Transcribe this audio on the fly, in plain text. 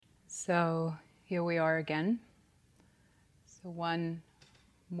So here we are again. So one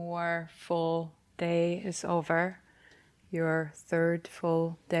more full day is over, your third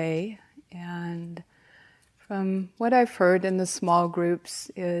full day. And from what I've heard in the small groups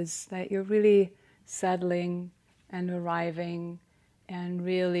is that you're really settling and arriving and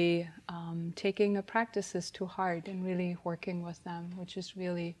really taking the practices to heart and really working with them, which is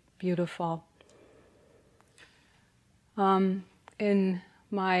really beautiful. In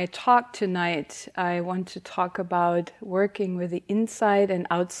my talk tonight, I want to talk about working with the inside and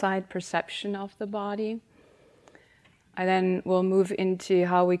outside perception of the body. I then will move into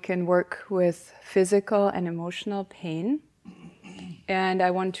how we can work with physical and emotional pain. And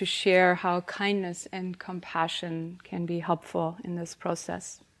I want to share how kindness and compassion can be helpful in this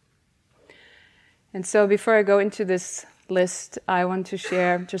process. And so before I go into this list, I want to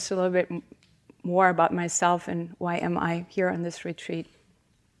share just a little bit more about myself and why am I here on this retreat.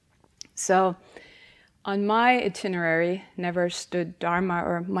 So on my itinerary never stood Dharma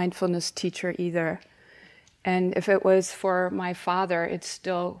or mindfulness teacher either. And if it was for my father, it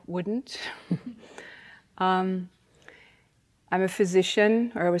still wouldn't. I'm a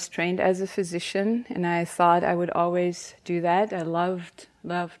physician, or I was trained as a physician, and I thought I would always do that. I loved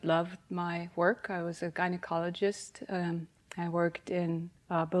my work. I was a gynecologist. I worked in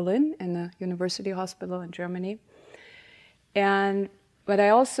Berlin in the University Hospital in Germany. But I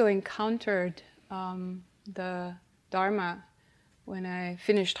also encountered the Dharma when I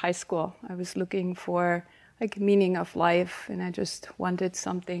finished high school. I was looking for meaning of life, and I just wanted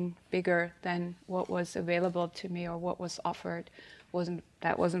something bigger than what was available to me or what was offered.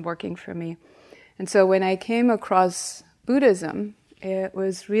 That wasn't working for me. And so when I came across Buddhism, it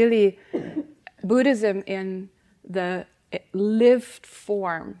was really Buddhism in the lived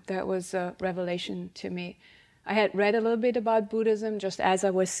form that was a revelation to me. I had read a little bit about Buddhism just as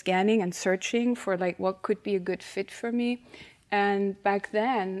I was scanning and searching for what could be a good fit for me. And back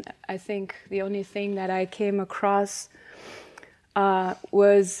then, I think the only thing that I came across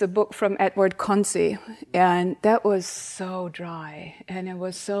was a book from Edward Concy. And that was so dry. And it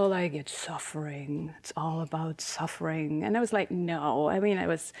was so it's suffering. It's all about suffering. And I was like, no. I mean, I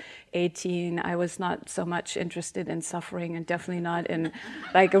was 18. I was not so much interested in suffering and definitely not in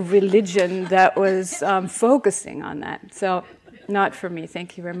a religion that was focusing on that. So not for me.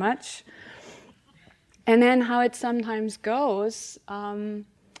 Thank you very much. And then how it sometimes goes,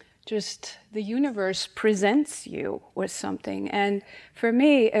 just the universe presents you with something. And for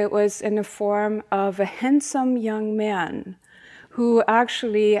me, it was in the form of a handsome young man who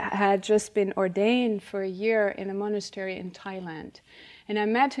actually had just been ordained for a year in a monastery in Thailand. And I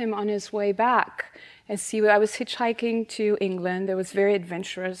met him on his way back. I was hitchhiking to England. It was very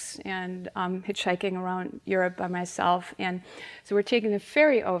adventurous, and hitchhiking around Europe by myself. And so we're taking the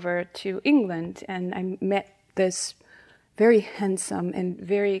ferry over to England, and I met this very handsome and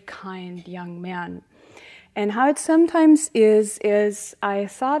very kind young man. And how it sometimes is I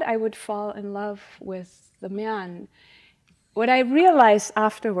thought I would fall in love with the man. What I realized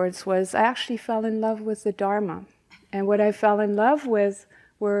afterwards was I actually fell in love with the Dharma. And what I fell in love with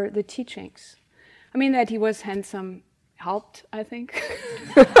were the teachings. I mean, that he was handsome helped, I think.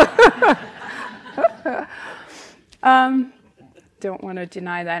 Don't want to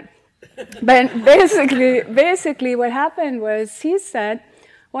deny that. But basically what happened was he said,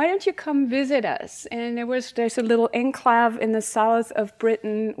 why don't you come visit us? And there's a little enclave in the south of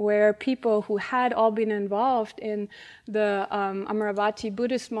Britain where people who had all been involved in the Amaravati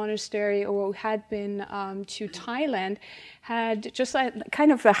Buddhist monastery or who had been to Thailand had just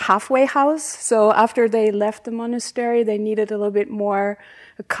kind of a halfway house. So after they left the monastery, they needed a little bit more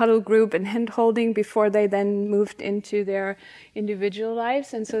a cuddle group and hand-holding before they then moved into their individual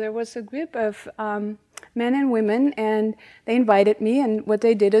lives. And so there was a group of men and women, and they invited me, and what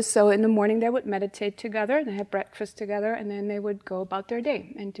they did is, so in the morning they would meditate together, they had breakfast together, and then they would go about their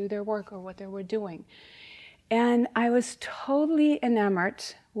day and do their work or what they were doing. And I was totally enamored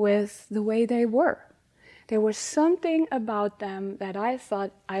with the way they were. There was something about them that I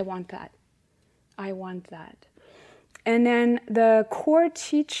thought, I want that. I want that. And then the core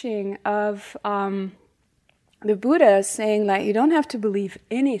teaching of the Buddha saying, you don't have to believe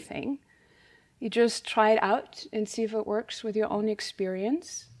anything. You just try it out and see if it works with your own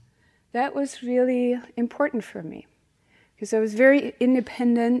experience. That was really important for me because I was very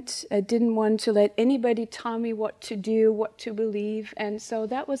independent. I didn't want to let anybody tell me what to do, what to believe. And so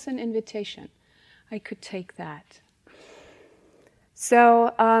that was an invitation. I could take that.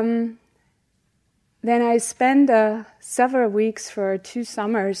 So then I spent several weeks for 2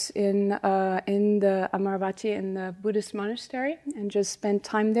 summers in the Amaravati, in the Buddhist monastery, and just spent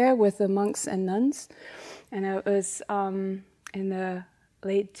time there with the monks and nuns. And it was in the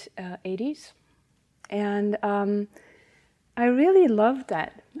late 80s. And I really loved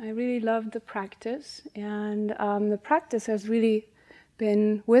that. I really loved the practice. And the practice has really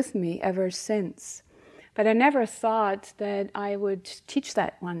been with me ever since. But I never thought that I would teach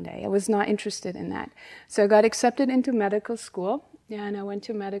that one day. I was not interested in that. So I got accepted into medical school, and I went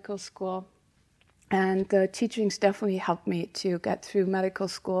to medical school. And the teachings definitely helped me to get through medical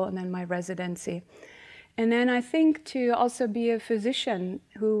school and then my residency. And then I think to also be a physician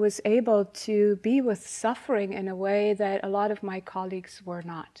who was able to be with suffering in a way that a lot of my colleagues were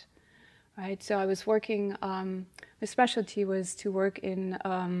not. Right? So I was working, my specialty was to work in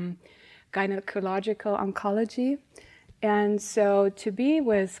gynecological oncology. And so to be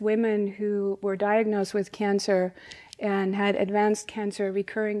with women who were diagnosed with cancer and had advanced cancer,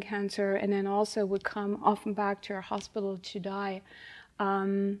 recurring cancer, and then also would come often back to our hospital to die,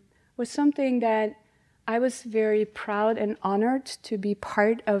 was something that I was very proud and honored to be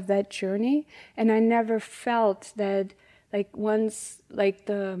part of that journey. And I never felt that once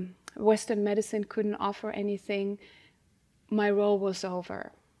the Western medicine couldn't offer anything, my role was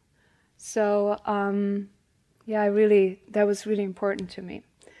over. So, that was really important to me.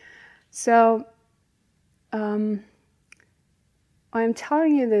 So, I'm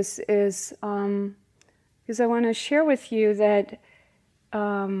telling you this is because I want to share with you that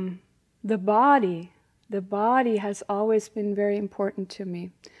the body has always been very important to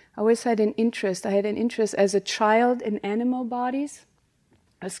me. I always had an interest. I had an interest as a child in animal bodies.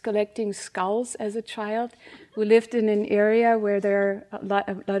 I was collecting skulls as a child. We lived in an area where there are a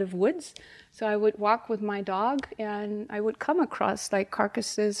lot of woods. So I would walk with my dog and I would come across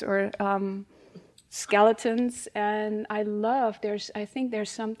carcasses or skeletons. And I think there's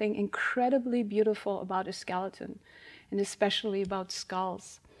something incredibly beautiful about a skeleton, and especially about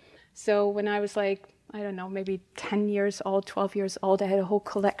skulls. So when I was maybe 10 years old, 12 years old, I had a whole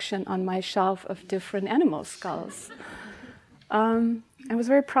collection on my shelf of different animal skulls. I was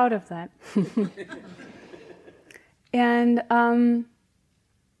very proud of that. And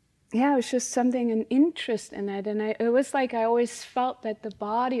it was just an interest in that. And it was I always felt that the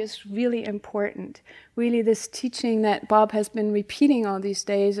body is really important. Really this teaching that Bob has been repeating all these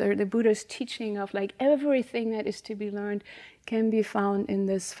days, or the Buddha's teaching of everything that is to be learned can be found in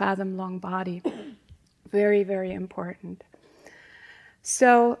this fathom-long body. Very, very important.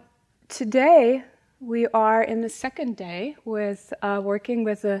 So today, we are in the second day with working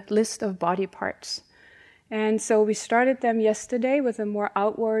with a list of body parts. And so we started them yesterday with the more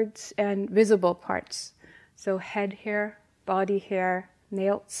outwards and visible parts. So head hair, body hair,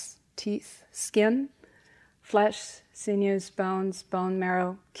 nails, teeth, skin, flesh, sinews, bones, bone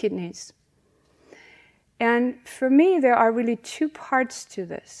marrow, kidneys. And for me, there are really 2 parts to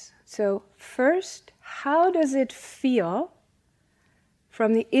this. So first, how does it feel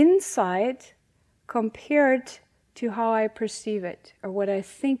from the inside compared to how I perceive it or what I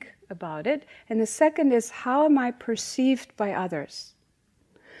think about it? And the second is, how am I perceived by others?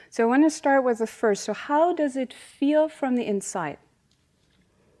 So I want to start with the first. So how does it feel from the inside?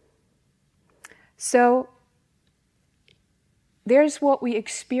 So there's what we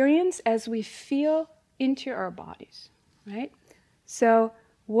experience as we feel into our bodies, right? So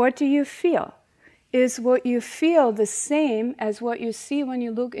what do you feel? Is what you feel the same as what you see when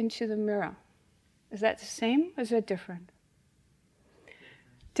you look into the mirror? Is that the same or is that different?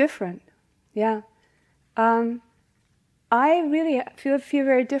 Different, yeah. I really feel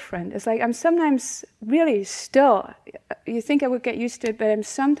very different. It's I'm sometimes really still, you think I would get used to it, but I'm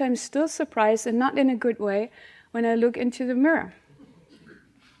sometimes still surprised, and not in a good way, when I look into the mirror.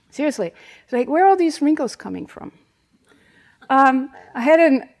 Seriously. It's where are all these wrinkles coming from? I had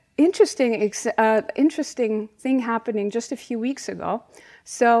an interesting thing happening just a few weeks ago.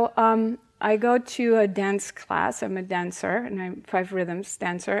 So I go to a dance class. I'm a dancer, and I'm 5 rhythms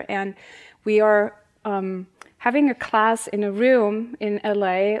dancer, and we are having a class in a room in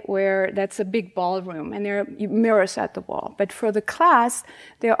LA where that's a big ballroom, and there are mirrors at the wall. But for the class,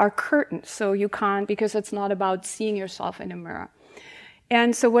 there are curtains, so you can't, because it's not about seeing yourself in a mirror.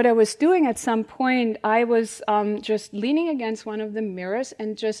 And so what I was doing at some point, I was just leaning against one of the mirrors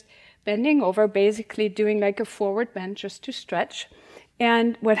and just bending over, basically doing a forward bend just to stretch.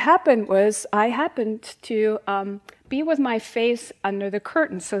 And what happened was I happened to be with my face under the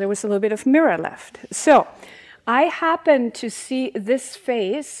curtain, so there was a little bit of mirror left. So I happened to see this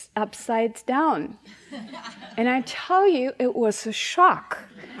face upside down. And I tell you, it was a shock.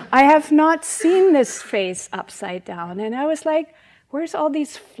 I have not seen this face upside down. And I was like, where's all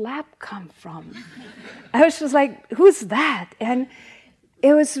these flap come from? I was just like, who's that? And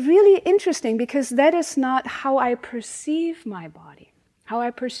it was really interesting because that is not how I perceive my body, how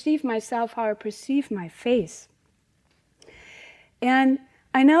I perceive myself, how I perceive my face. And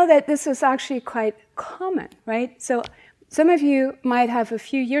I know that this is actually quite common, right? So some of you might have, a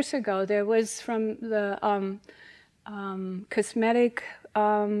few years ago, there was from the cosmetic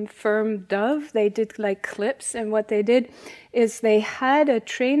firm Dove, they did like clips, and what they did is they had a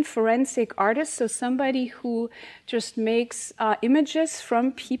trained forensic artist, so somebody who just makes images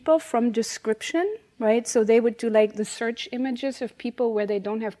from people from description, right? So they would do like the search images of people where they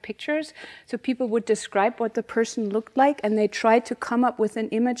don't have pictures, so people would describe what the person looked like, and they tried to come up with an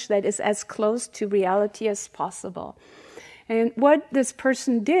image that is as close to reality as possible. And what this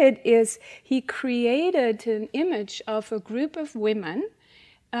person did is he created an image of a group of women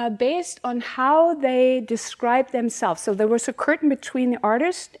based on how they described themselves. So there was a curtain between the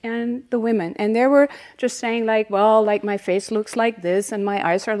artist and the women. And they were just saying like, well, like my face looks like this, and my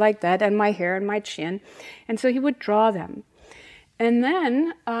eyes are like that, and my hair and my chin. And so he would draw them. And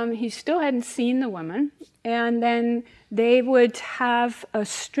then he still hadn't seen the woman. And then they would have a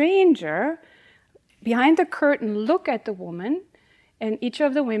stranger behind the curtain look at the woman and each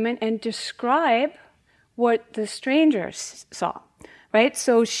of the women and describe what the stranger saw, right?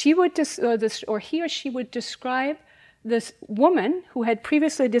 So she would, or he or she would describe this woman who had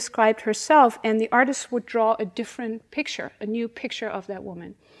previously described herself, and the artist would draw a different picture, a new picture of that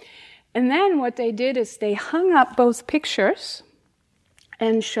woman. And then what they did is they hung up both pictures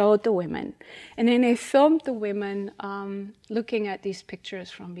and showed the women. And then they filmed the women looking at these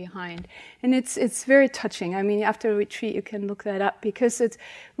pictures from behind. And it's very touching. I mean, after a retreat, you can look that up, because it's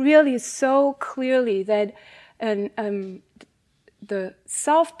really so clearly that the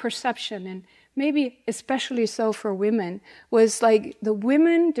self-perception, and maybe especially so for women, was like the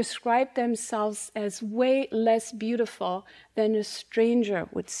women described themselves as way less beautiful than a stranger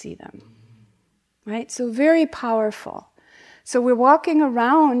would see them, right? So very powerful. So we're walking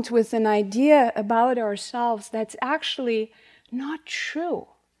around with an idea about ourselves that's actually not true.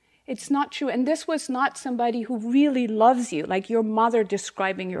 It's not true. And this was not somebody who really loves you, like your mother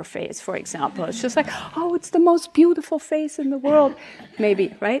describing your face, for example. It's just like, oh, it's the most beautiful face in the world,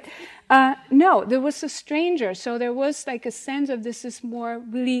 maybe, right? No, there was a stranger. So there was like a sense of this is more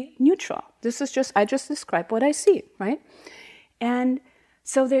really neutral. This is just, I just describe what I see, right? And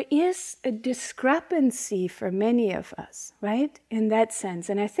so there is a discrepancy for many of us, right, in that sense.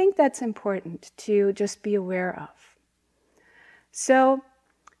 And I think that's important to just be aware of. So,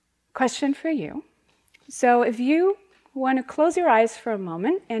 question for you. So if you want to close your eyes for a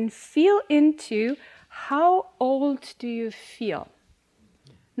moment and feel into how old do you feel?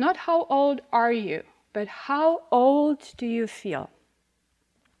 Not how old are you, but how old do you feel?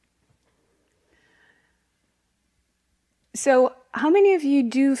 So how many of you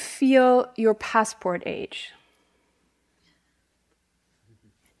do feel your passport age?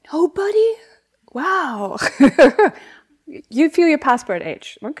 Nobody? Wow. You feel your passport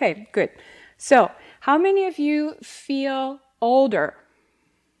age. Okay, good. So how many of you feel older?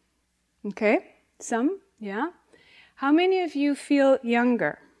 Okay, some, yeah. How many of you feel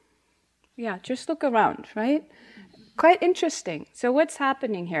younger? Yeah, just look around, right? Quite interesting. So what's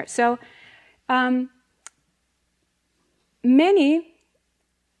happening here? So I've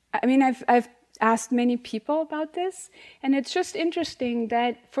asked many people about this, and it's just interesting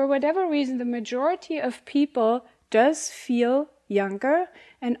that for whatever reason, the majority of people does feel younger,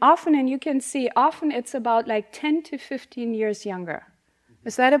 and often, and you can see, often it's about like 10 to 15 years younger.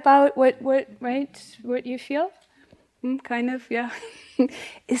 Is that about what you feel? Kind of, yeah.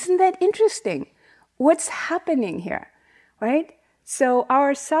 Isn't that interesting? What's happening here, right? So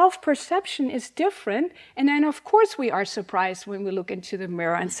our self-perception is different, and then of course we are surprised when we look into the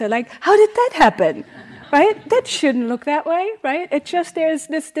mirror and say like, how did that happen, right? That shouldn't look that way, right? It just, there's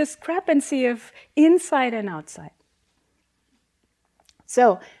this discrepancy of inside and outside.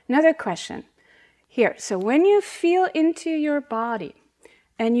 So another question here. So when you feel into your body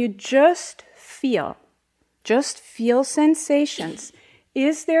and you just feel sensations,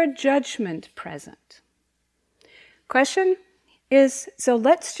 is there judgment present? Question is, so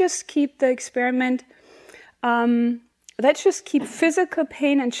let's just keep the experiment, let's just keep physical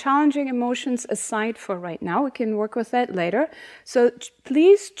pain and challenging emotions aside for right now. We can work with that later. So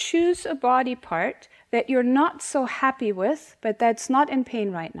please choose a body part that you're not so happy with, but that's not in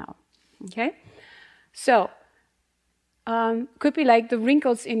pain right now, okay? So, could be like the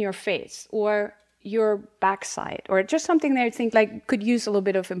wrinkles in your face, or your backside, or just something that you think like could use a little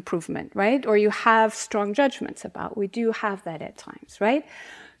bit of improvement, right? Or you have strong judgments about. We do have that at times, right?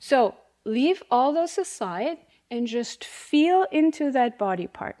 So leave all those aside and just feel into that body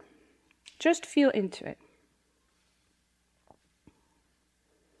part. Just feel into it.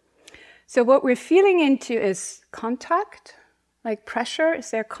 So what we're feeling into is contact, like pressure.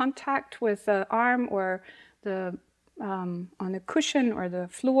 Is there contact with the arm or the on the cushion or the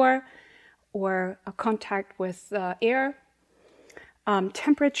floor, or a contact with air?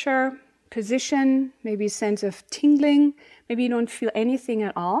 Temperature, position, maybe a sense of tingling. Maybe you don't feel anything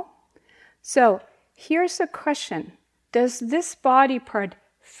at all. So here's the question. Does this body part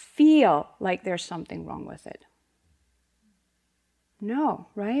feel like there's something wrong with it? No,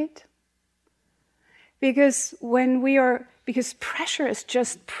 right? Because because pressure is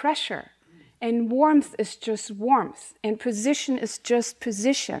just pressure, and warmth is just warmth, and position is just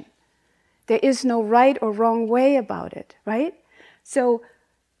position. There is no right or wrong way about it, right? So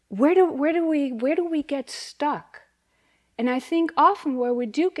where do we get stuck? And I think often where we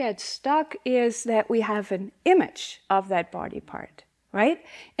do get stuck is that we have an image of that body part, right?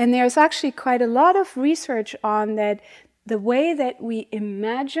 And there's actually quite a lot of research on that. The way that we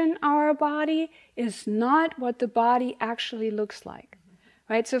imagine our body is not what the body actually looks like,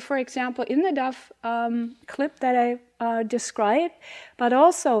 right? So for example, in the Duff clip that I described, but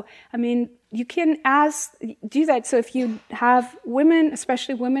also, I mean, you can do that. So if you have women,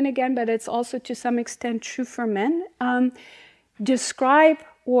 especially women again, but it's also to some extent true for men, describe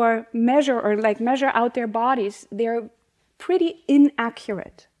or measure out their bodies, they're pretty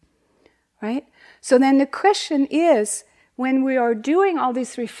inaccurate, right? So then the question is, when we are doing all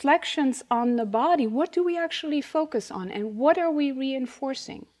these reflections on the body, what do we actually focus on and what are we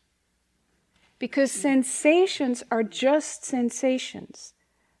reinforcing? Because sensations are just sensations.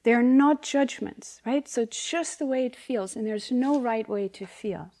 They're not judgments, right? So it's just the way it feels, and there's no right way to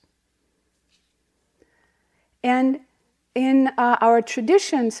feel. And in our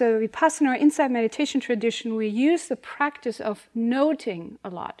tradition, so Vipassana or insight meditation tradition, we use the practice of noting a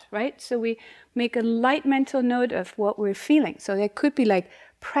lot, right? So we make a light mental note of what we're feeling. So there could be like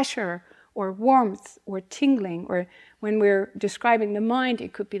pressure or warmth or tingling, or when we're describing the mind,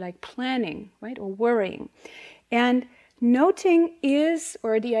 it could be like planning, right? Or worrying. And noting is,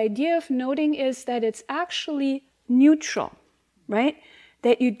 or the idea of noting is that it's actually neutral, right?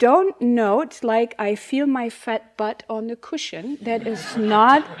 That you don't note, like, I feel my fat butt on the cushion. That is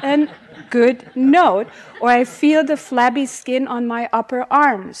not a good note. Or I feel the flabby skin on my upper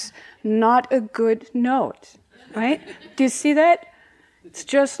arms. Not a good note, right? Do you see that? It's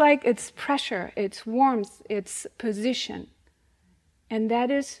just like it's pressure, it's warmth, it's position. And that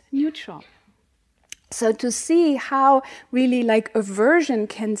is neutral. So to see how really like aversion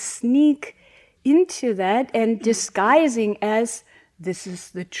can sneak into that and disguising as this is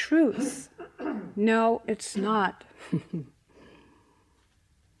the truth. No, it's not.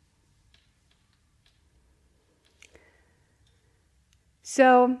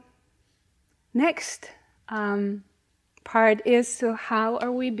 So, next part is, so how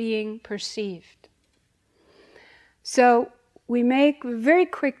are we being perceived? So, we're very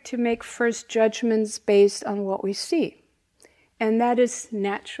quick to make first judgments based on what we see. And that is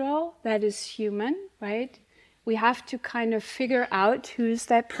natural, that is human, right? We have to kind of figure out who's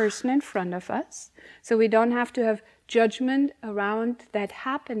that person in front of us. So we don't have to have judgment around that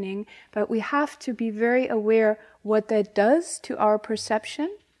happening, but we have to be very aware what that does to our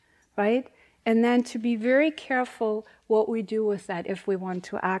perception, right? And then to be very careful what we do with that if we want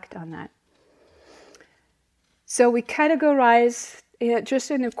to act on that. So we categorize it just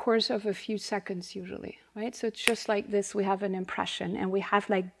in the course of a few seconds usually, right? So it's just like this, we have an impression and we have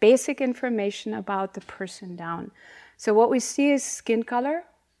like basic information about the person down. So what we see is skin color,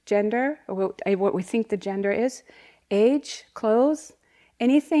 gender, or what we think the gender is, age, clothes,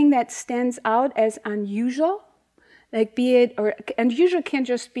 anything that stands out as unusual, like be it, or unusual can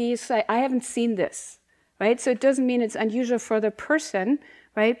just be, say, I haven't seen this, right? So it doesn't mean it's unusual for the person,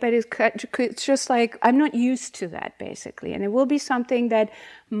 right? But it's just like, I'm not used to that, basically. And it will be something that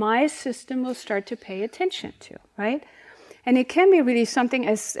my system will start to pay attention to, right? And it can be really something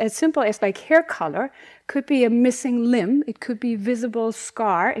as simple as like hair color. Could be a missing limb. It could be visible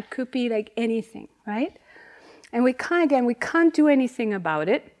scar. It could be like anything, right? And we can't do anything about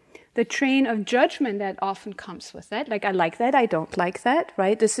it. The train of judgment that often comes with that, like I like that, I don't like that,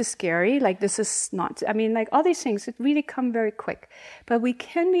 right? This is scary, like this is not, I mean, like all these things, it really come very quick. But we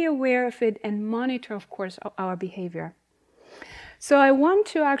can be aware of it and monitor, of course, our behavior. So I want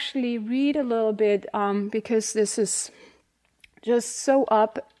to actually read a little bit, because this is just so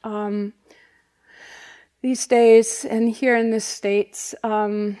up these days, and here in the States,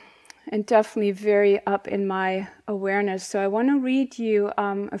 and definitely very up in my awareness. So I want to read you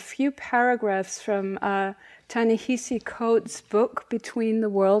a few paragraphs from Ta-Nehisi Coates' book, Between the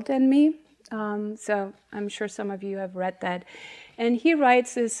World and Me. So I'm sure some of you have read that. And he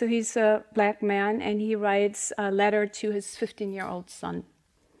writes this, so he's a black man, and he writes a letter to his 15-year-old son.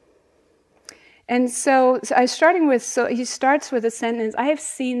 And so he starts with a sentence, I have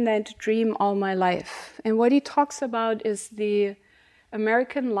seen that dream all my life. And what he talks about is the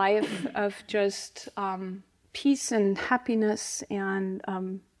American life of just peace and happiness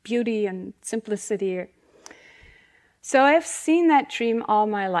and beauty and simplicity. So I have seen that dream all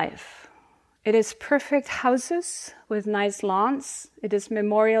my life. It is perfect houses with nice lawns. It is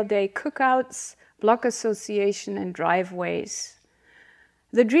Memorial Day cookouts, block association, and driveways.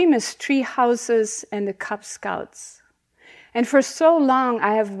 The dream is tree houses and the Cub Scouts. And for so long,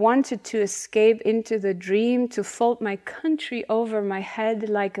 I have wanted to escape into the dream, to fold my country over my head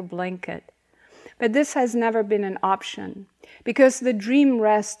like a blanket. But this has never been an option, because the dream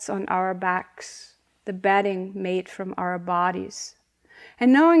rests on our backs, the bedding made from our bodies.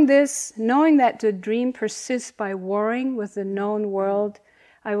 And knowing this, knowing that the dream persists by warring with the known world,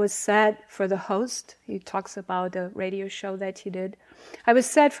 I was sad for the host. He talks about a radio show that he did. I was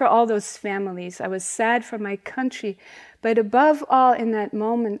sad for all those families. I was sad for my country. But above all, in that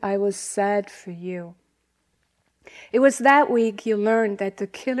moment, I was sad for you. It was that week you learned that the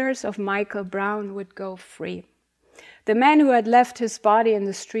killers of Michael Brown would go free. The man who had left his body in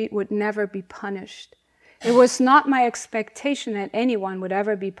the street would never be punished. It was not my expectation that anyone would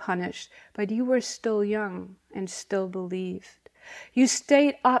ever be punished, but you were still young and still believed. You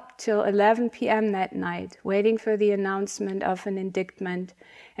stayed up till 11 p.m. that night, waiting for the announcement of an indictment.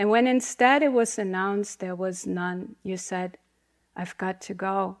 And when instead it was announced there was none, you said, I've got to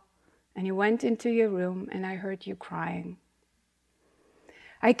go. And you went into your room and I heard you crying.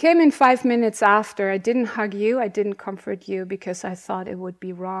 I came in 5 minutes after. I didn't hug you, I didn't comfort you because I thought it would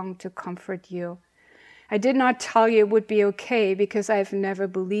be wrong to comfort you. I did not tell you it would be okay because I've never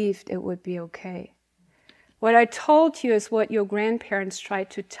believed it would be okay. What I told you is what your grandparents tried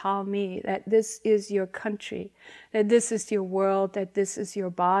to tell me, that this is your country, that this is your world, that this is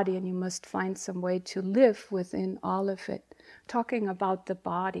your body, and you must find some way to live within all of it. Talking about the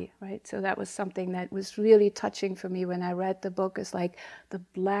body, right? So that was something that was really touching for me when I read the book, is like the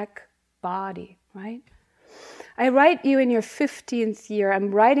black body, right? I write you in your 15th year. I'm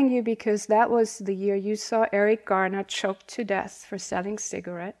writing you because that was the year you saw Eric Garner choked to death for selling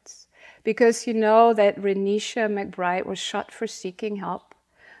cigarettes. Because you know that Renisha McBride was shot for seeking help,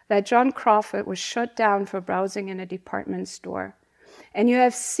 that John Crawford was shut down for browsing in a department store. And you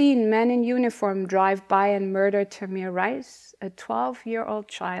have seen men in uniform drive by and murder Tamir Rice, a 12-year-old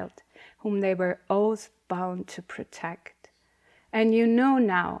child whom they were oath-bound to protect. And you know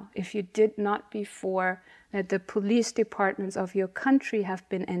now, if you did not before, that the police departments of your country have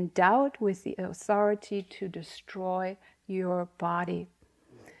been endowed with the authority to destroy your body.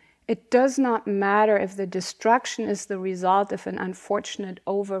 It does not matter if the destruction is the result of an unfortunate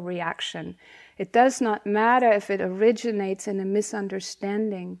overreaction. It does not matter if it originates in a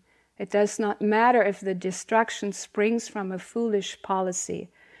misunderstanding. It does not matter if the destruction springs from a foolish policy.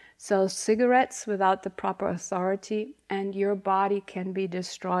 Sell cigarettes without the proper authority, and your body can be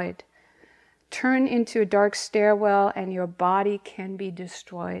destroyed. Turn into a dark stairwell, and your body can be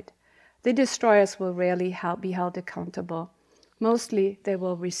destroyed. The destroyers will rarely be held accountable. Mostly, they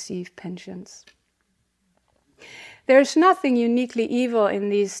will receive pensions. There's nothing uniquely evil in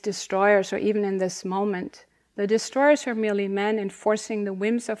these destroyers or even in this moment. The destroyers are merely men enforcing the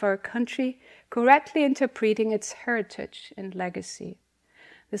whims of our country, correctly interpreting its heritage and legacy.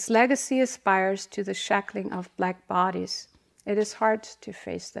 This legacy aspires to the shackling of black bodies. It is hard to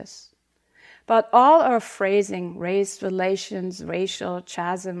face this. But all our phrasing, race relations, racial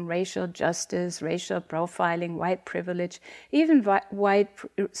chasm, racial justice, racial profiling, white privilege, even white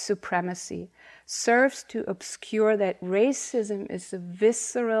supremacy, serves to obscure that racism is a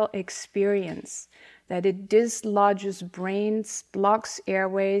visceral experience, that it dislodges brains, blocks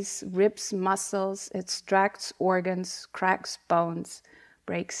airways, rips muscles, extracts organs, cracks bones,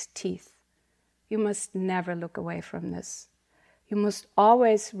 breaks teeth. You must never look away from this. You must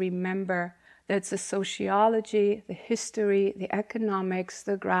always remember that's the sociology, the history, the economics,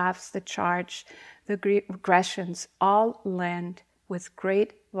 the graphs, the charts, the regressions all land with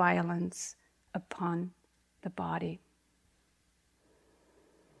great violence upon the body.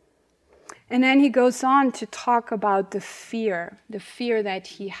 And then he goes on to talk about the fear that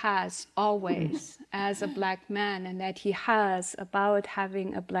he has always as a black man and that he has about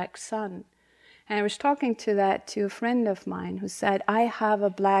having a black son. And I was talking to a friend of mine who said, I have a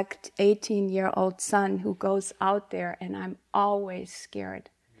black 18-year-old son who goes out there and I'm always scared.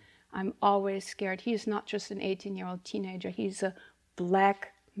 I'm always scared. He's not just an 18-year-old teenager. He's a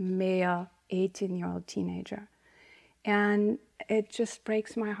black male 18-year-old teenager. And it just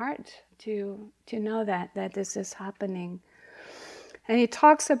breaks my heart to know that this is happening. And he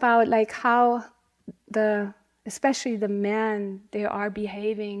talks about like how especially the men, they are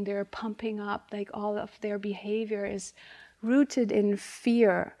behaving, they're pumping up, like all of their behavior is rooted in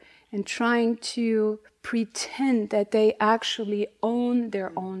fear and trying to pretend that they actually own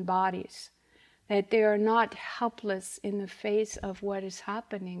their own bodies, that they are not helpless in the face of what is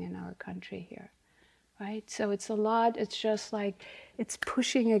happening in our country here, right? So it's just like, it's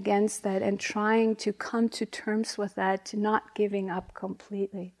pushing against that and trying to come to terms with that, to not giving up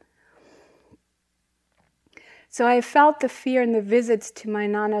completely. So I felt the fear in the visits to my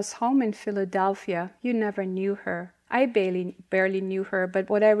Nana's home in Philadelphia. You never knew her. I barely knew her, but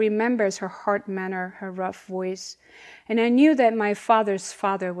what I remember is her hard manner, her rough voice. And I knew that my father's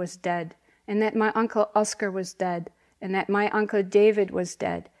father was dead, and that my uncle Oscar was dead, and that my uncle David was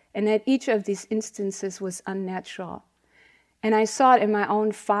dead, and that each of these instances was unnatural. And I saw it in my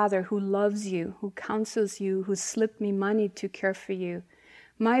own father who loves you, who counsels you, who slipped me money to care for you.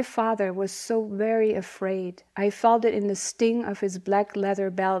 My father was so very afraid. I felt it in the sting of his black leather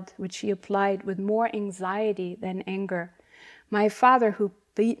belt, which he applied with more anxiety than anger. My father who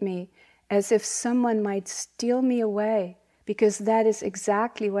beat me as if someone might steal me away, because that is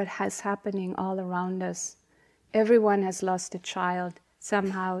exactly what is happening all around us. Everyone has lost a child,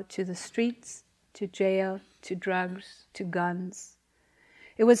 somehow to the streets, to jail, to drugs, to guns.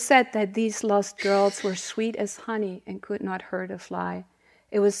 It was said that these lost girls were sweet as honey and could not hurt a fly.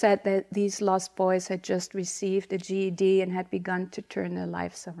 It was said that these lost boys had just received a GED and had begun to turn their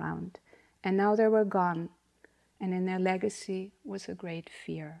lives around. And now they were gone, and in their legacy was a great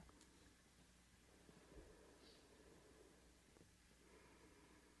fear.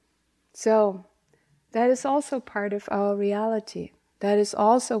 So, that is also part of our reality. That is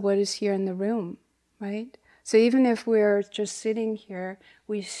also what is here in the room, right? So even if we're just sitting here,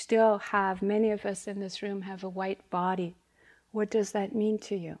 we still have, many of us in this room have a white body. What does that mean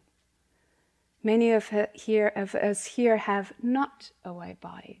to you? Many of us here have not a white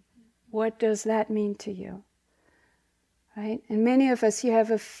body. What does that mean to you? Right? And many of us here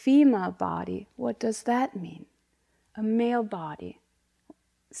have a female body. What does that mean? A male body.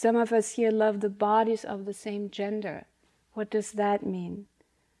 Some of us here love the bodies of the same gender. What does that mean?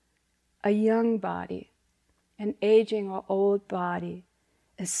 A young body, an aging or old body,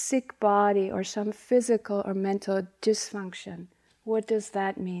 a sick body, or some physical or mental dysfunction. What does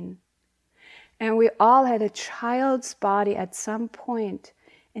that mean? And we all had a child's body at some point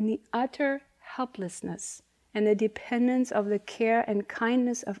in the utter helplessness and the dependence of the care and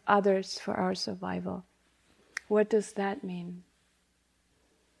kindness of others for our survival. What does that mean?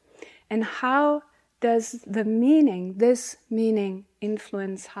 And how does this meaning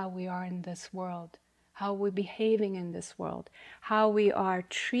influence how we are in this world? How we're behaving in this world, how we are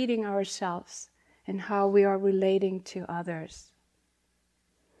treating ourselves, and how we are relating to others.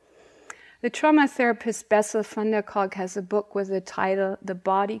 The trauma therapist Bessel van der Kolk has a book with the title, The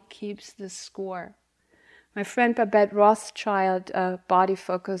Body Keeps the Score. My friend Babette Rothschild, a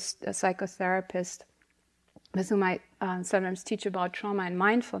body-focused psychotherapist, with whom I sometimes teach about trauma and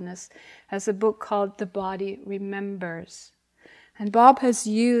mindfulness, has a book called The Body Remembers. And Bob has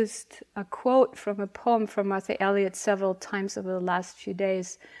used a quote from a poem from Arthur Eliot several times over the last few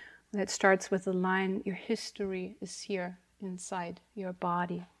days that starts with the line, "Your history is here inside your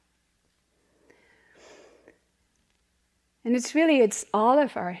body." And it's all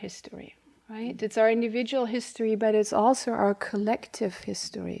of our history, right? It's our individual history, but it's also our collective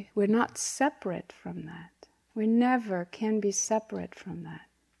history. We're not separate from that. We never can be separate from that.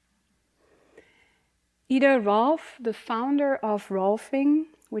 Ida Rolf, the founder of Rolfing,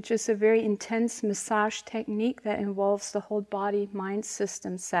 which is a very intense massage technique that involves the whole body-mind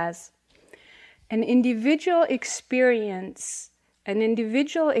system, says, an individual experiencing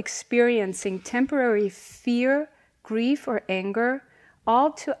temporary fear, grief, or anger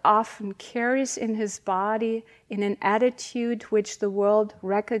all too often carries in his body in an attitude which the world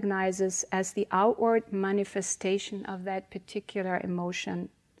recognizes as the outward manifestation of that particular emotion.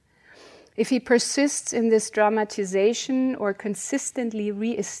 If he persists in this dramatization or consistently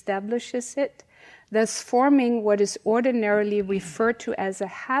reestablishes it, thus forming what is ordinarily referred to as a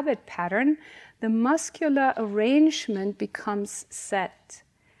habit pattern, the muscular arrangement becomes set.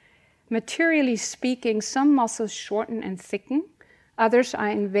 Materially speaking, some muscles shorten and thicken, Others are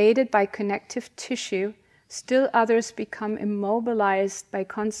invaded by connective tissue. Still others become immobilized by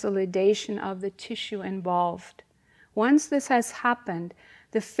consolidation of the tissue involved. Once this has happened,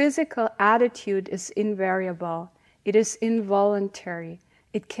 the physical attitude is invariable. It is involuntary.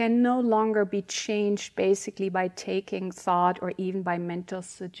 It can no longer be changed basically by taking thought or even by mental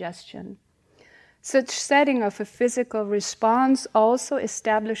suggestion. Such setting of a physical response also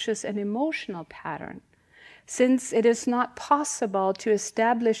establishes an emotional pattern. Since it is not possible to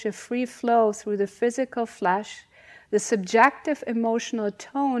establish a free flow through the physical flesh, the subjective emotional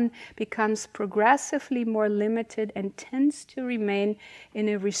tone becomes progressively more limited and tends to remain in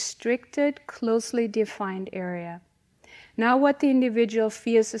a restricted, closely defined area. Now what the individual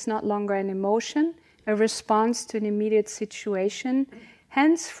feels is not longer an emotion, a response to an immediate situation.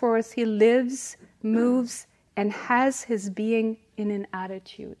 Henceforth he lives, moves, and has his being in an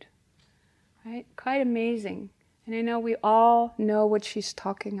attitude. Right? Quite amazing. And I know we all know what she's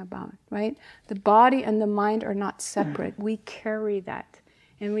talking about, right? The body and the mind are not separate. We carry that.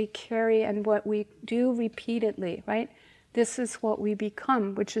 And what we do repeatedly, right? This is what we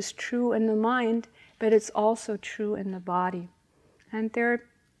become, which is true in the mind, but it's also true in the body. And they're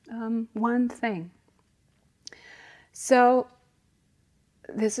one thing. So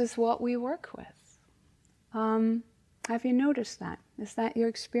this is what we work with. Have you noticed that? Is that your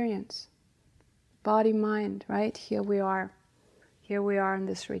experience? Body, mind, right? Here we are. Here we are in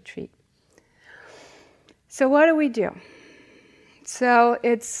this retreat. So what do we do? So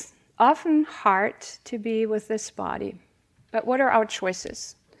it's often hard to be with this body. But what are our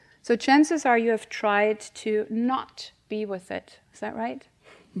choices? So chances are you have tried to not be with it. Is that right?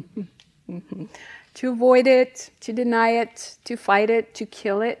 To avoid it, to deny it, to fight it, to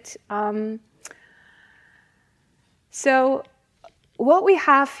kill it. So what we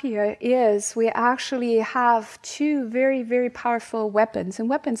have here is we actually have two very, very powerful weapons. And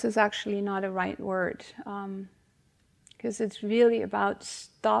weapons is actually not a right word. Because it's really about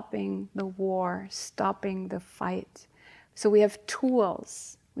stopping the war, stopping the fight. So we have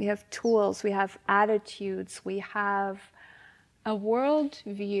tools. We have attitudes, we have a world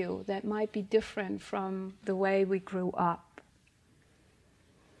view that might be different from the way we grew up.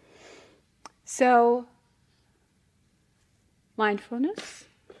 So, mindfulness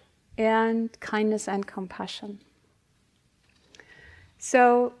and kindness and compassion.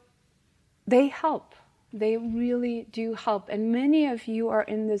 So, they help. They really do help. And many of you are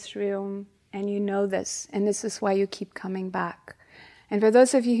in this room and you know this, and this is why you keep coming back. And for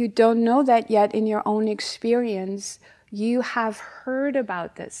those of you who don't know that yet in your own experience, you have heard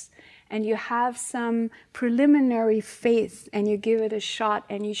about this and you have some preliminary faith and you give it a shot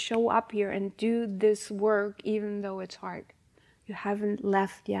and you show up here and do this work even though it's hard. You haven't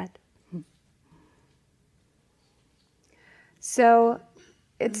left yet. So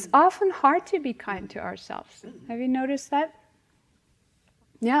it's often hard to be kind to ourselves. Have you noticed that?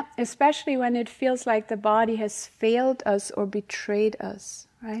 Yeah, especially when it feels like the body has failed us or betrayed us,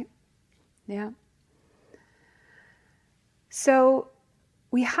 right? Yeah. So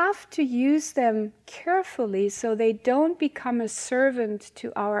we have to use them carefully so they don't become a servant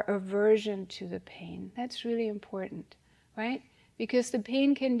to our aversion to the pain. That's really important, right? Because the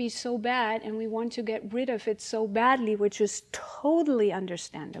pain can be so bad and we want to get rid of it so badly, which is totally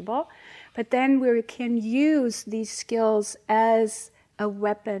understandable. But then we can use these skills as a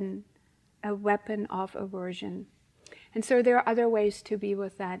weapon of aversion. And so there are other ways to be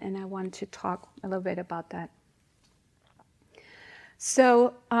with that, and I want to talk a little bit about that.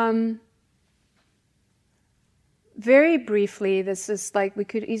 So, very briefly, this is like we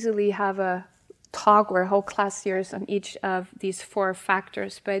could easily have a talk or a whole class series on each of these four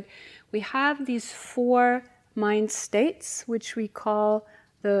factors, but we have these four mind states, which we call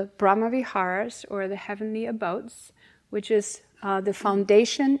the Brahmaviharas, or the heavenly abodes, which is the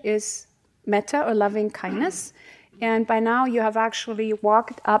foundation is metta, or loving kindness. And by now you have actually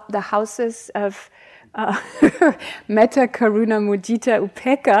walked up the houses of metta, karuna, mudita,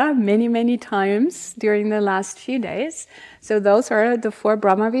 upekkha many, many times during the last few days. So those are the four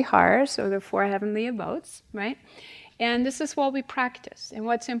Brahmaviharas, or the four heavenly abodes, right? And this is what we practice. And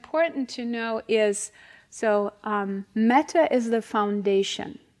what's important to know is, metta is the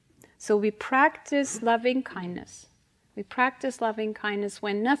foundation. So we practice loving kindness. We practice loving kindness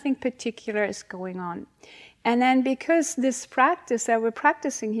when nothing particular is going on. And then because this practice that we're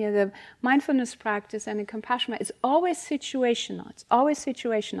practicing here, the mindfulness practice and the compassion, is always situational. It's always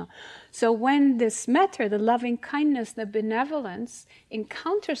situational. So when this metta, the loving kindness, the benevolence,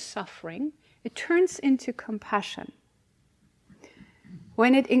 encounters suffering, it turns into compassion.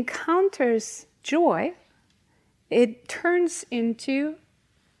 When it encounters joy, it turns into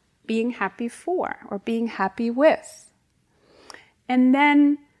being happy for or being happy with. And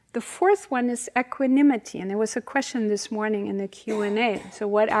then the fourth one is equanimity. And there was a question this morning in the Q&A. So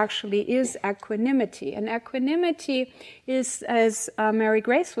what actually is equanimity? And equanimity is, as Mary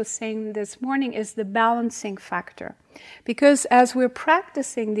Grace was saying this morning, is the balancing factor. Because as we're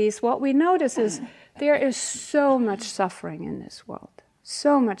practicing these, what we notice is there is so much suffering in this world.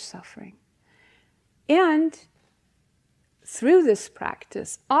 So much suffering. And through this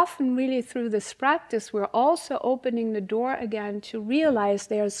practice, often really through this practice, we're also opening the door again to realize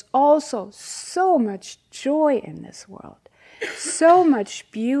there's also so much joy in this world, so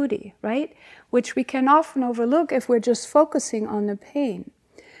much beauty, right? Which we can often overlook if we're just focusing on the pain.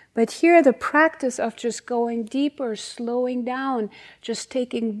 But here the practice of just going deeper, slowing down, just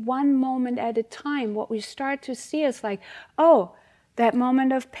taking one moment at a time, what we start to see is like, oh, that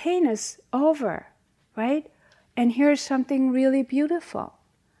moment of pain is over, right? And here's something really beautiful,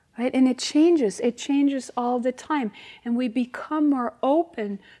 right? And it changes all the time. And we become more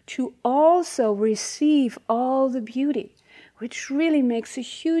open to also receive all the beauty, which really makes a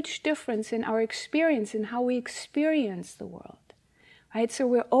huge difference in our experience, in how we experience the world, right? So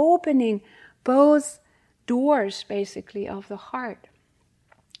we're opening both doors, basically, of the heart.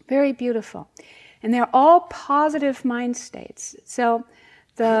 Very beautiful. And they're all positive mind states. So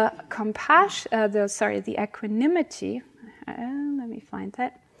the the equanimity, let me find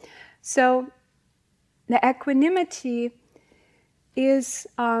that. So the equanimity is,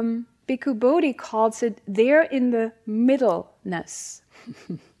 Bhikkhu Bodhi calls it there in the middleness.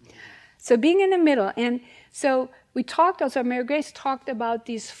 So being in the middle. And so we talked also, Mary Grace talked about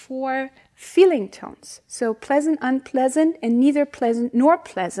these 4 feeling tones. So pleasant, unpleasant, and neither pleasant nor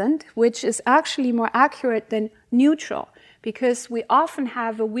pleasant, which is actually more accurate than neutral. Because we often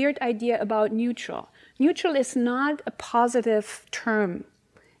have a weird idea about neutral. Neutral is not a positive term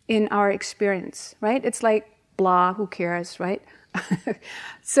in our experience, right? It's like blah, who cares, right?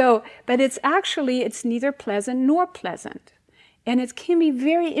 But it's neither pleasant nor pleasant. And it can be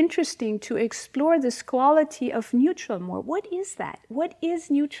very interesting to explore this quality of neutral more. What is that? What is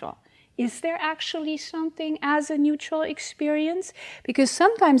neutral? Is there actually something as a neutral experience? Because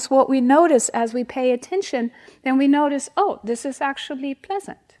sometimes what we notice as we pay attention, then we notice, oh, this is actually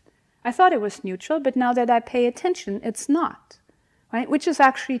pleasant. I thought it was neutral, but now that I pay attention, it's not, right? Which is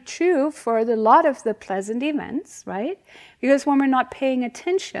actually true for a lot of the pleasant events, right? Because when we're not paying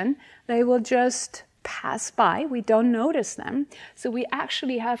attention, they will just pass by. We don't notice them. So we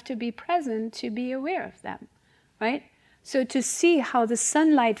actually have to be present to be aware of them, right? So to see how the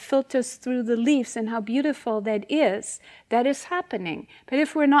sunlight filters through the leaves and how beautiful that is happening. But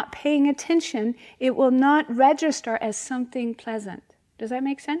if we're not paying attention, it will not register as something pleasant. Does that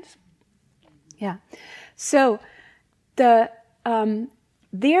make sense? Yeah. So the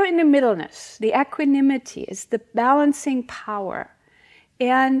there in the middleness, the equanimity is the balancing power.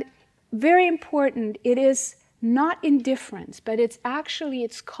 And very important, it is not indifference, but it's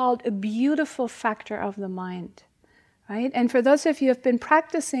called a beautiful factor of the mind. Right? And for those of you who have been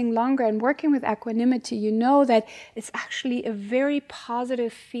practicing longer and working with equanimity, you know that it's actually a very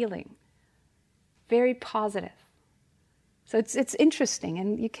positive feeling. Very positive. So it's interesting,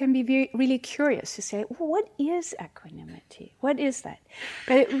 and you can be really curious to say, well, what is equanimity? What is that?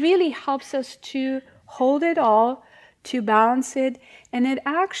 But it really helps us to hold it all, to balance it, and it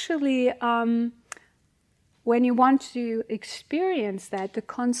actually, when you want to experience that, the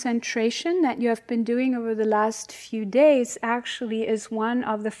concentration that you have been doing over the last few days actually is one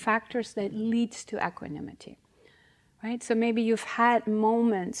of the factors that leads to equanimity. Right? So maybe you've had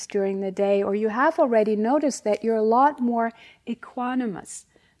moments during the day, or you have already noticed that you're a lot more equanimous,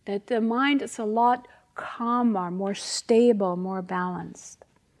 that the mind is a lot calmer, more stable, more balanced.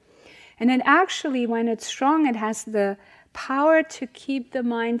 And then actually, when it's strong, it has the power to keep the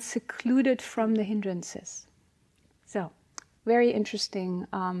mind secluded from the hindrances. So, very interesting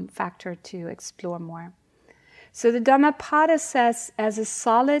factor to explore more. So the Dhammapada says, as a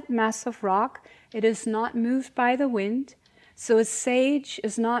solid mass of rock, it is not moved by the wind. So a sage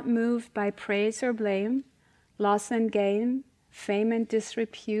is not moved by praise or blame, loss and gain, fame and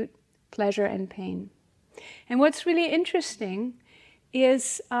disrepute, pleasure and pain. And what's really interesting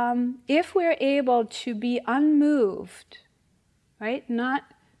is if we're able to be unmoved, right, not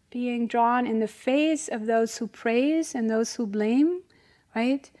being drawn in the face of those who praise and those who blame,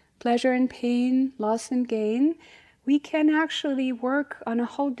 right, pleasure and pain, loss and gain, we can actually work on a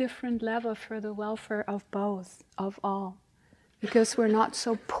whole different level for the welfare of both, of all. because we're not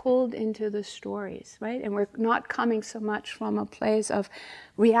so pulled into the stories, right? And we're not coming so much from a place of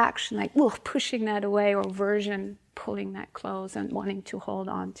reaction, like pushing that away, or aversion, pulling that close and wanting to hold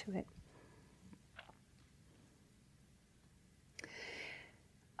on to it.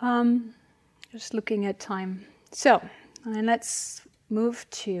 Just looking at time. So, and let's move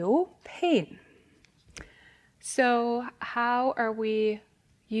to pain. So, how are we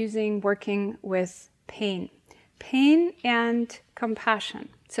working with pain? Pain and compassion.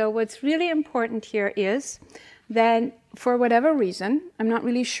 So what's really important here is that for whatever reason, I'm not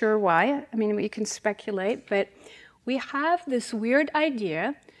really sure why, I mean, we can speculate, but we have this weird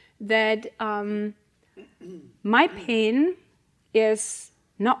idea that my pain is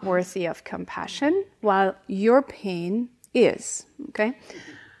not worthy of compassion, while your pain is, okay?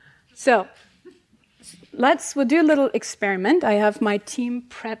 So we'll do a little experiment. I have my team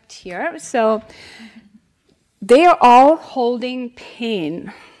prepped here. So they are all holding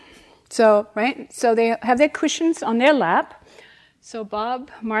pain. So, right? So they have their cushions on their lap. So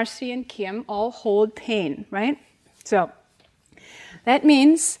Bob, Marcy, and Kim all hold pain, right? So that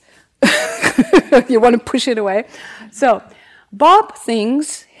means you want to push it away. So Bob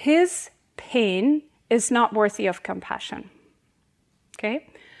thinks his pain is not worthy of compassion. Okay?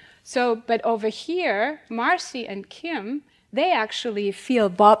 So, but over here, Marcy and Kim, they actually feel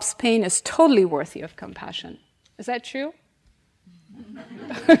Bob's pain is totally worthy of compassion. Is that true?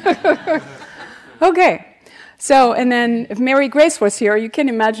 Okay. So, and then if Mary Grace was here, you can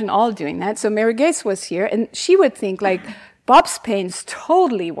imagine all doing that. So Mary Grace was here, and she would think, like, Bob's pain is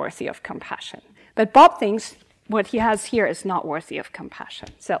totally worthy of compassion. But Bob thinks what he has here is not worthy of compassion.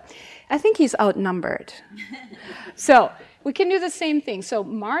 So I think he's outnumbered. So we can do the same thing. So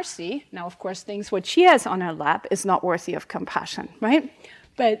Marcy, now of course, thinks what she has on her lap is not worthy of compassion, right?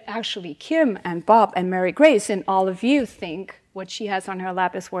 But actually Kim and Bob and Mary Grace and all of you think what she has on her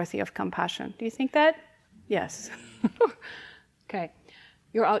lap is worthy of compassion. Do you think that? Yes. Okay.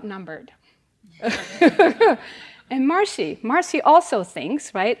 You're outnumbered. And Marcy also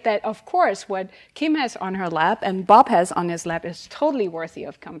thinks, right, that of course what Kim has on her lap and Bob has on his lap is totally worthy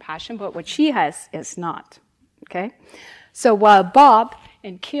of compassion, but what she has is not. Okay? So while Bob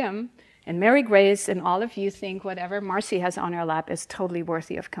and Kim and Mary Grace and all of you think whatever Marcy has on her lap is totally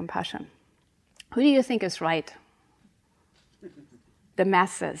worthy of compassion, who do you think is right? The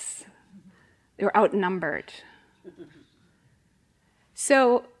masses. They're outnumbered.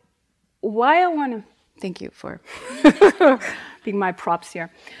 So why I want to... Thank you for being my props here.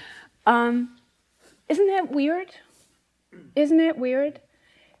 Isn't that weird? Isn't it weird?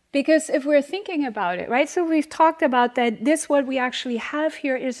 Because if we're thinking about it, right? So we've talked about that what we actually have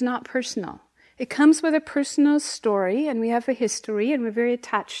here is not personal. It comes with a personal story, and we have a history, and we're very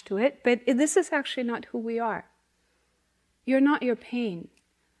attached to it, but this is actually not who we are. You're not your pain.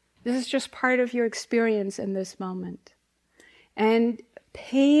 This is just part of your experience in this moment. And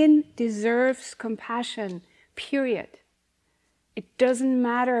pain deserves compassion, period. It doesn't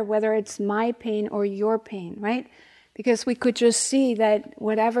matter whether it's my pain or your pain, right? Because we could just see that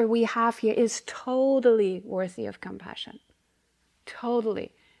whatever we have here is totally worthy of compassion.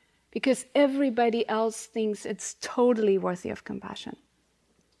 Totally. Because everybody else thinks it's totally worthy of compassion.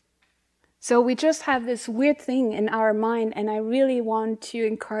 So we just have this weird thing in our mind, and I really want to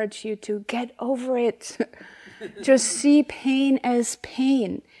encourage you to get over it. Just see pain as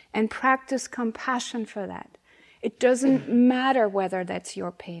pain and practice compassion for that. It doesn't matter whether that's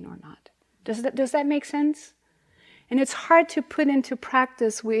your pain or not. Does that make sense? And it's hard to put into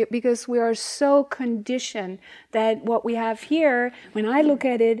practice because we are so conditioned that what we have here, when I look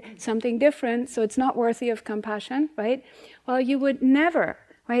at it, something different, so it's not worthy of compassion, right? Well, you would never,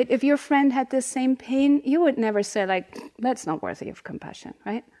 right? If your friend had the same pain, you would never say, like, that's not worthy of compassion,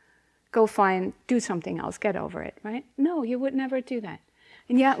 right? Go do something else, get over it, right? No, you would never do that.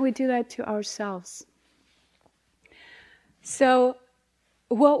 And yet we do that to ourselves. So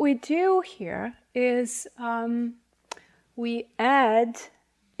what we do here is we add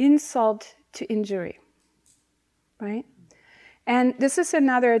insult to injury, right? And this is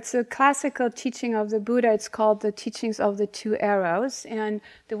it's a classical teaching of the Buddha. It's called the teachings of the two arrows. And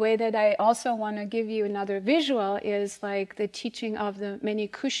the way that I also want to give you another visual is like the teaching of the many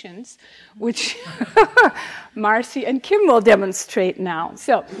cushions, which Marcy and Kim will demonstrate now.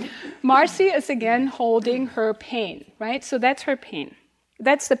 So Marcy is again holding her pain, right? So that's her pain.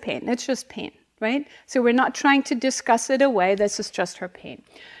 That's the pain. It's just pain, right? So we're not trying to discuss it away. This is just her pain.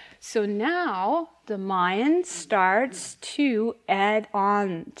 So now the mind starts to add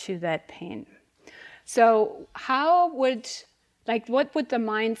on to that pain. So what would the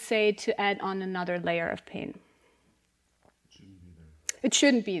mind say to add on another layer of pain? It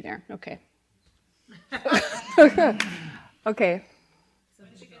shouldn't be there. Okay. Okay.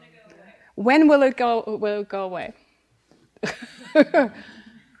 When will it go? Will it go away?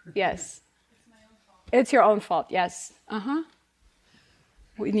 Yes. It's your own fault. Yes.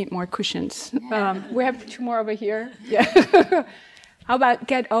 We need more cushions. We have 2 more over here. Yeah. How about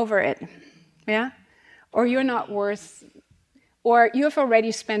get over it? Yeah. Or you're not worth. Or you have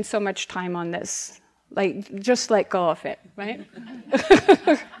already spent so much time on this. Like, just let go of it, right?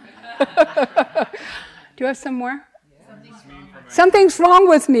 Do you have some more? Something's wrong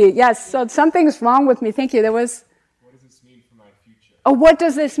with me. Yes, so something's wrong with me. Thank you. There was... What does this mean for my future? Oh, what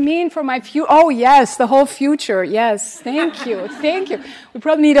does this mean for my future? Oh, yes, the whole future. Yes, thank you. Thank you. We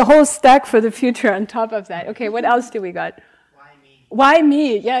probably need a whole stack for the future on top of that. Okay, what else do we got? Why me? Why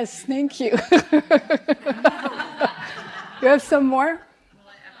me? Yes, thank you. You have some more?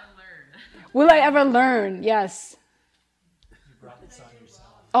 Will I ever learn? Yes. You brought this on yourself.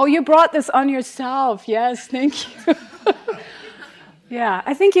 Oh, you brought this on yourself. Yes, thank you. Yeah,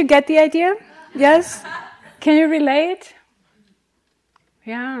 I think you get the idea. Yes? Can you relate?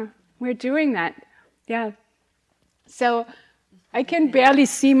 Yeah, we're doing that. Yeah. So I can barely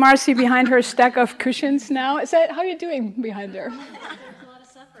see Marcy behind her stack of cushions now. Is that how are you doing behind her?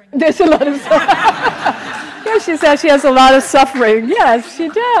 There's a lot of suffering. Yeah, she says she has a lot of suffering. Yes, she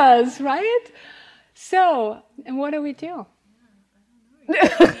does, right? So, and what do we do?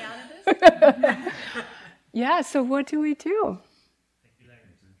 Yeah, so what do we do?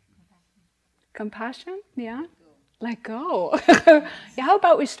 Compassion? Yeah? Let go. Yeah, how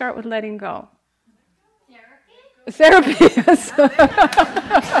about we start with letting go? Therapy, yes.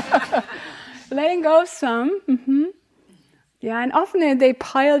 Letting go of some. Mm-hmm. Yeah, and often they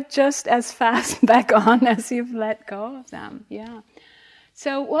pile just as fast back on as you've let go of them. Yeah.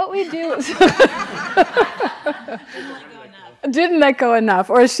 So what we do is... Didn't let go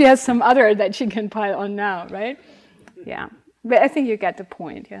enough. Or she has some other that she can pile on now, right? Yeah. But I think you get the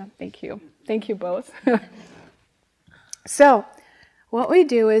point. Yeah, thank you. Thank you both. So what we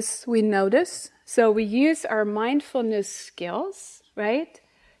do is we notice. So we use our mindfulness skills, right?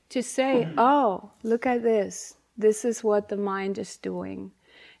 To say, oh, look at this. This is what the mind is doing.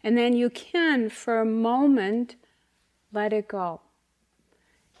 And then you can, for a moment, let it go.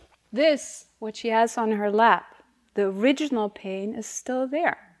 This, what she has on her lap, the original pain is still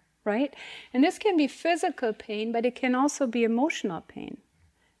there, right? And this can be physical pain, but it can also be emotional pain.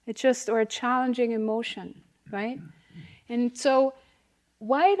 It's just, or a challenging emotion, right? And so,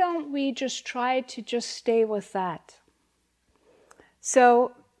 why don't we just try to just stay with that?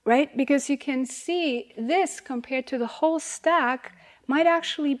 So, right, because you can see this compared to the whole stack might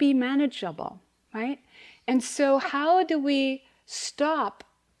actually be manageable, right? And so how do we stop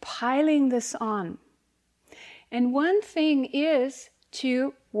piling this on? And one thing is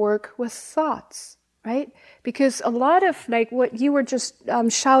to work with thoughts, right? Because a lot of like what you were just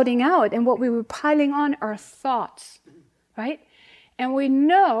shouting out and what we were piling on are thoughts, right? And we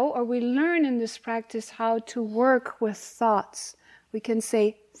know or we learn in this practice how to work with thoughts. We can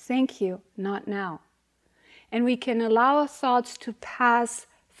say, thank you, not now. And we can allow thoughts to pass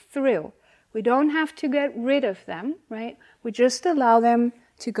through. We don't have to get rid of them, right? We just allow them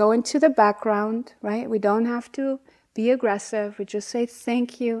to go into the background, right? We don't have to be aggressive. We just say,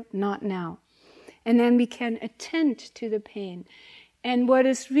 thank you, not now. And then we can attend to the pain. And what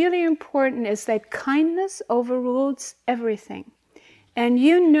is really important is that kindness overrules everything. And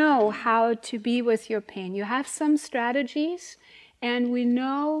you know how to be with your pain. You have some strategies. And we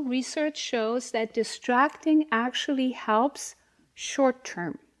know, research shows that distracting actually helps short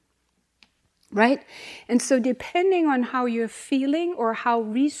term, right? And so depending on how you're feeling or how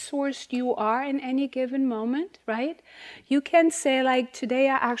resourced you are in any given moment, right? You can say like, today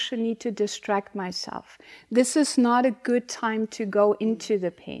I actually need to distract myself. This is not a good time to go into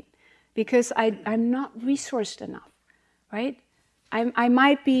the pain because I'm not resourced enough, right? I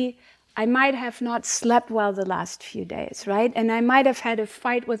might have not slept well the last few days, right? And I might have had a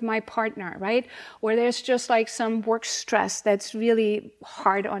fight with my partner, right? Or there's just like some work stress that's really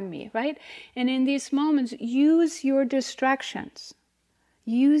hard on me, right? And in these moments, use your distractions.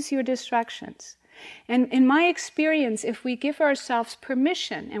 Use your distractions. And in my experience, if we give ourselves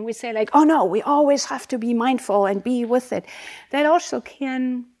permission and we say like, oh no, we always have to be mindful and be with it, that also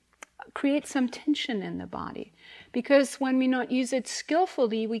can create some tension in the body. Because when we not use it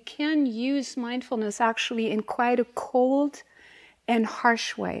skillfully, we can use mindfulness actually in quite a cold and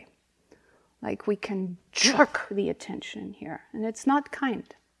harsh way. Like we can jerk the attention here, and it's not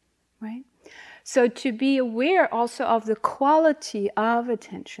kind, right? So to be aware also of the quality of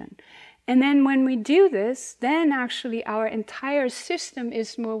attention. And then when we do this, then actually our entire system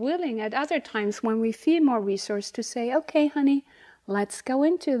is more willing at other times when we feel more resource to say, okay, honey, let's go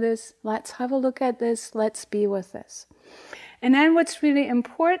into this. Let's have a look at this. Let's be with this. And then what's really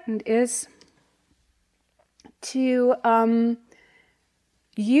important is to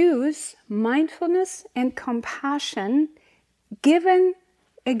use mindfulness and compassion given,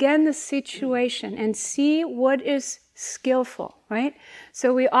 again, the situation, and see what is skillful, right?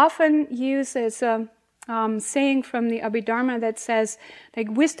 So we often use this saying from the Abhidharma that says,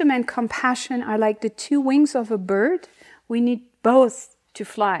 like, wisdom and compassion are like the two wings of a bird. We need both to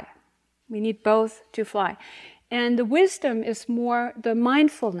fly. We need both to fly. And the wisdom is more the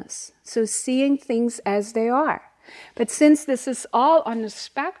mindfulness, so seeing things as they are. But since this is all on a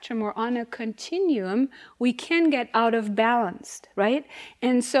spectrum or on a continuum, we can get out of balance, right?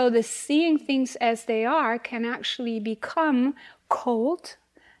 And so the seeing things as they are can actually become cold,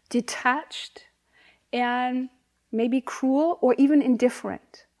 detached, and maybe cruel or even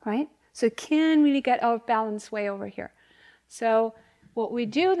indifferent, right? So it can really get out of balance way over here. So what we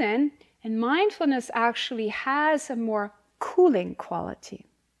do then, and mindfulness actually has a more cooling quality,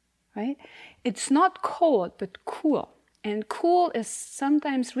 right? It's not cold, but cool. And cool is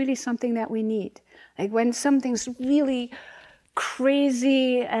sometimes really something that we need. Like when something's really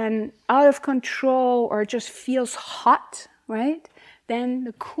crazy and out of control or just feels hot, right? Then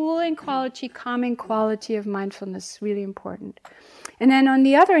the cooling quality, calming quality of mindfulness is really important. And then on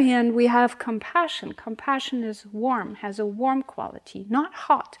the other hand, we have compassion. Compassion is warm, has a warm quality, not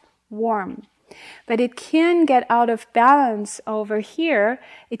hot, warm. But it can get out of balance over here.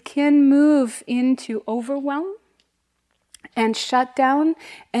 It can move into overwhelm and shut down,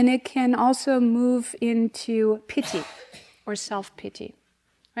 and it can also move into pity or self-pity,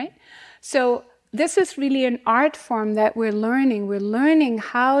 right? So this is really an art form that we're learning. We're learning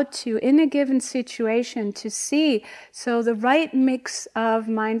how to, in a given situation, to see so the right mix of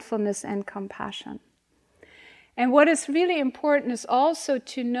mindfulness and compassion. And what is really important is also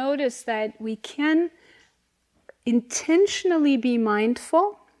to notice that we can intentionally be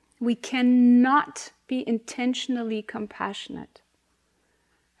mindful. We cannot be intentionally compassionate,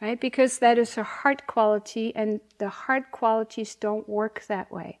 right? Because that is a heart quality, and the heart qualities don't work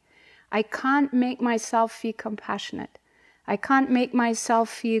that way. I can't make myself feel compassionate. I can't make myself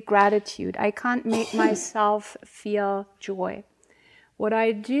feel gratitude. I can't make myself feel joy. What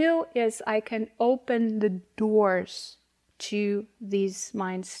I do is I can open the doors to these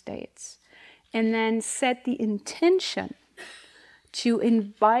mind states and then set the intention to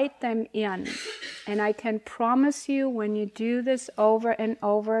invite them in. And I can promise you, when you do this over and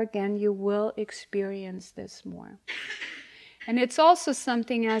over again, you will experience this more. And it's also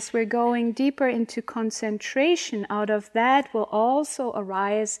something, as we're going deeper into concentration, out of that will also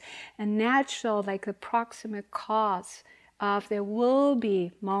arise a natural, like a proximate cause of there will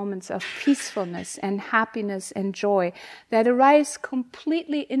be moments of peacefulness and happiness and joy that arise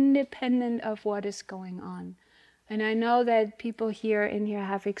completely independent of what is going on. And I know that people here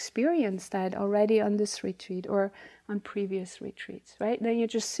have experienced that already on this retreat or on previous retreats, right? Then you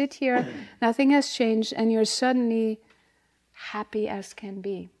just sit here, nothing has changed, and you're suddenly happy as can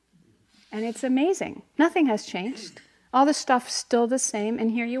be. And it's amazing. Nothing has changed. All the stuff's still the same,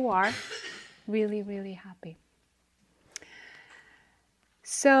 and here you are, really, really happy.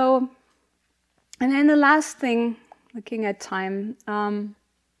 So, and then the last thing, looking at time,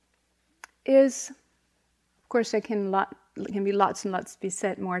 is, of course, there can be lots and lots to be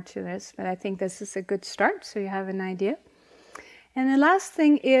said more to this, but I think this is a good start, so you have an idea. And the last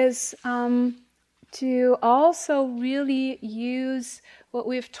thing is to also really use what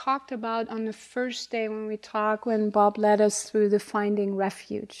we've talked about on the first day when Bob led us through the finding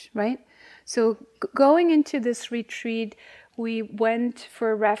refuge, right? So going into this retreat, we went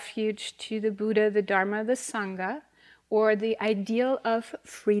for refuge to the Buddha, the Dharma, the Sangha, or the ideal of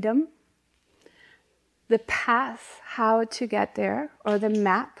freedom, the path, how to get there, or the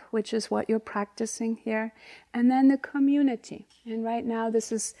map, which is what you're practicing here, and then the community. And right now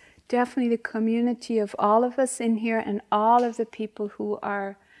this is definitely the community of all of us in here and all of the people who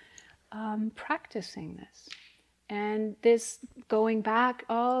are practicing this. And this going back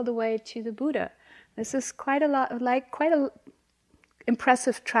all the way to the Buddha. This is quite a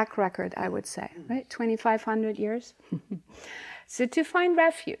impressive track record, I would say, right? 2,500 years. So to find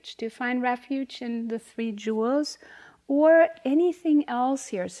refuge in the three jewels or anything else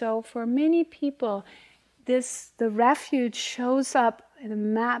here. So for many people, the refuge shows up, the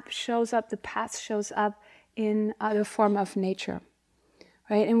map shows up, the path shows up in the form of nature,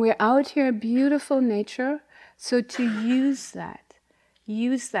 right? And we're out here, beautiful nature. So to use that,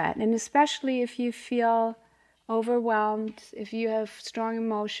 use that. And especially if you feel overwhelmed, if you have strong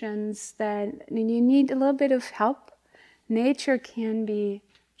emotions, then you need a little bit of help. Nature can be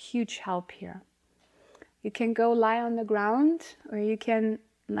huge help here. You can go lie on the ground, or you can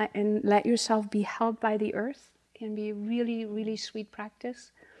let yourself be held by the earth. It can be a really, really sweet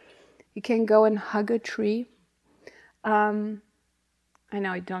practice. You can go and hug a tree. I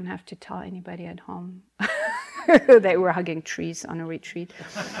know I don't have to tell anybody at home they were hugging trees on a retreat.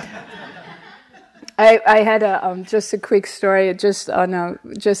 I had just a quick story.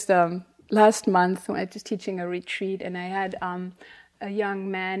 Last month when I was teaching a retreat, and I had a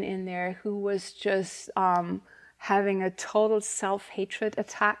young man in there who was just having a total self-hatred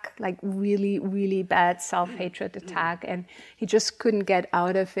attack, like really, really bad self-hatred attack, and he just couldn't get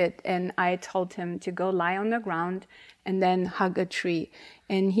out of it. And I told him to go lie on the ground and then hug a tree.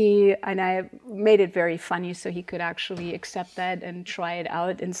 And I made it very funny so he could actually accept that and try it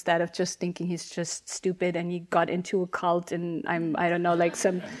out instead of just thinking he's just stupid and he got into a cult and I don't know, like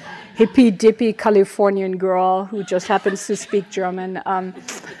some hippy-dippy Californian girl who just happens to speak German.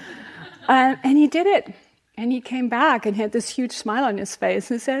 And he did it. And he came back and had this huge smile on his face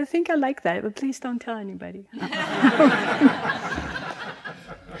and said, I think I like that, but please don't tell anybody.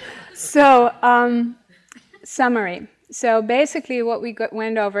 So, summary. So basically what we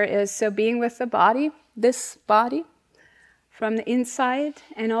went over is being with the body, this body, from the inside,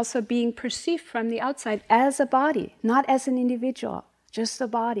 and also being perceived from the outside as a body, not as an individual, just a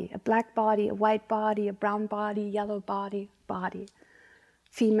body, a black body, a white body, a brown body, yellow body,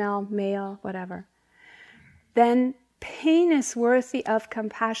 female, male, whatever. Then pain is worthy of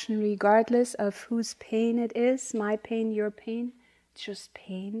compassion regardless of whose pain it is, my pain, your pain, it's just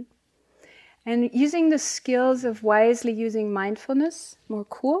pain. And using the skills of wisely using mindfulness, more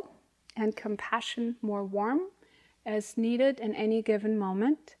cool, and compassion, more warm, as needed in any given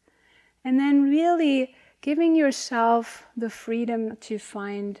moment. And then really giving yourself the freedom to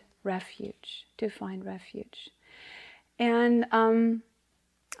find refuge, And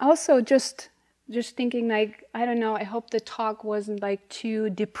also just thinking like, I don't know, I hope the talk wasn't like too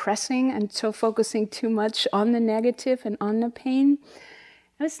depressing and so focusing too much on the negative and on the pain.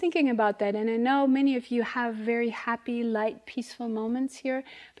 I was thinking about that, and I know many of you have very happy, light, peaceful moments here,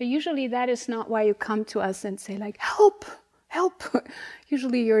 but usually that is not why you come to us and say like, help, help.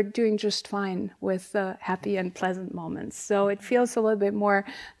 Usually you're doing just fine with happy and pleasant moments. So it feels a little bit more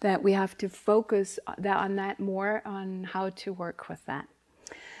that we have to focus on that more, on how to work with that.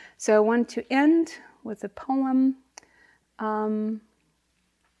 So I want to end with a poem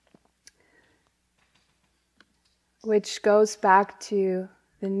which goes back to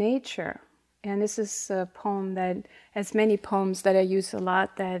the nature. And this is a poem that, as many poems that I use a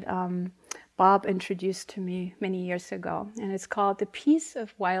lot, that Bob introduced to me many years ago. And it's called The Peace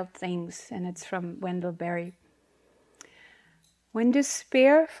of Wild Things, and it's from Wendell Berry. When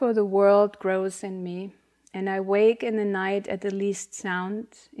despair for the world grows in me, and I wake in the night at the least sound,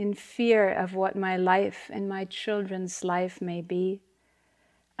 in fear of what my life and my children's life may be,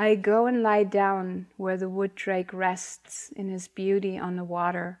 I go and lie down where the wood drake rests in his beauty on the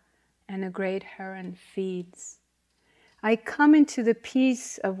water, and a great heron feeds. I come into the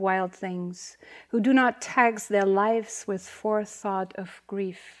peace of wild things, who do not tax their lives with forethought of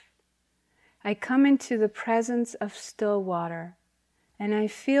grief. I come into the presence of still water, and I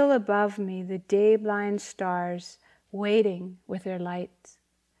feel above me the day-blind stars waiting with their light.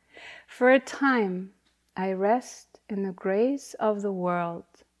 For a time, I rest in the grace of the world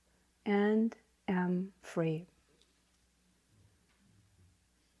and am free.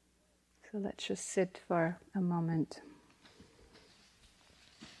 So let's just sit for a moment.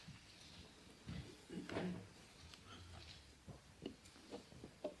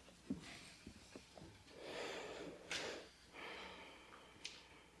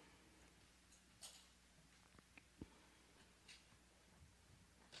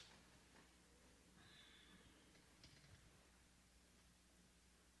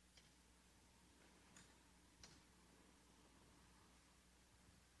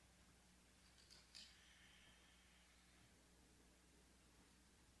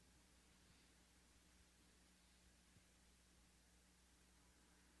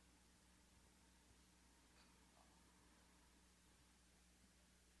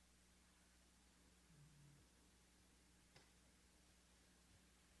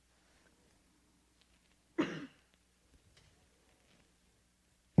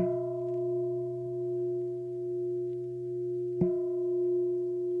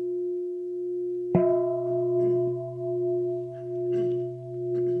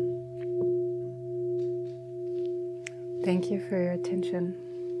 Thank you for your attention.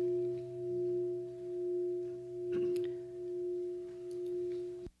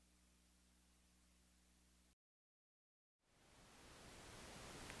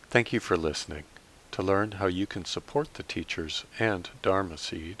 Thank you for listening. To learn how you can support the teachers and Dharma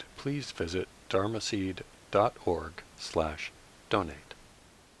Seed, please visit dharmaseed.org/donate.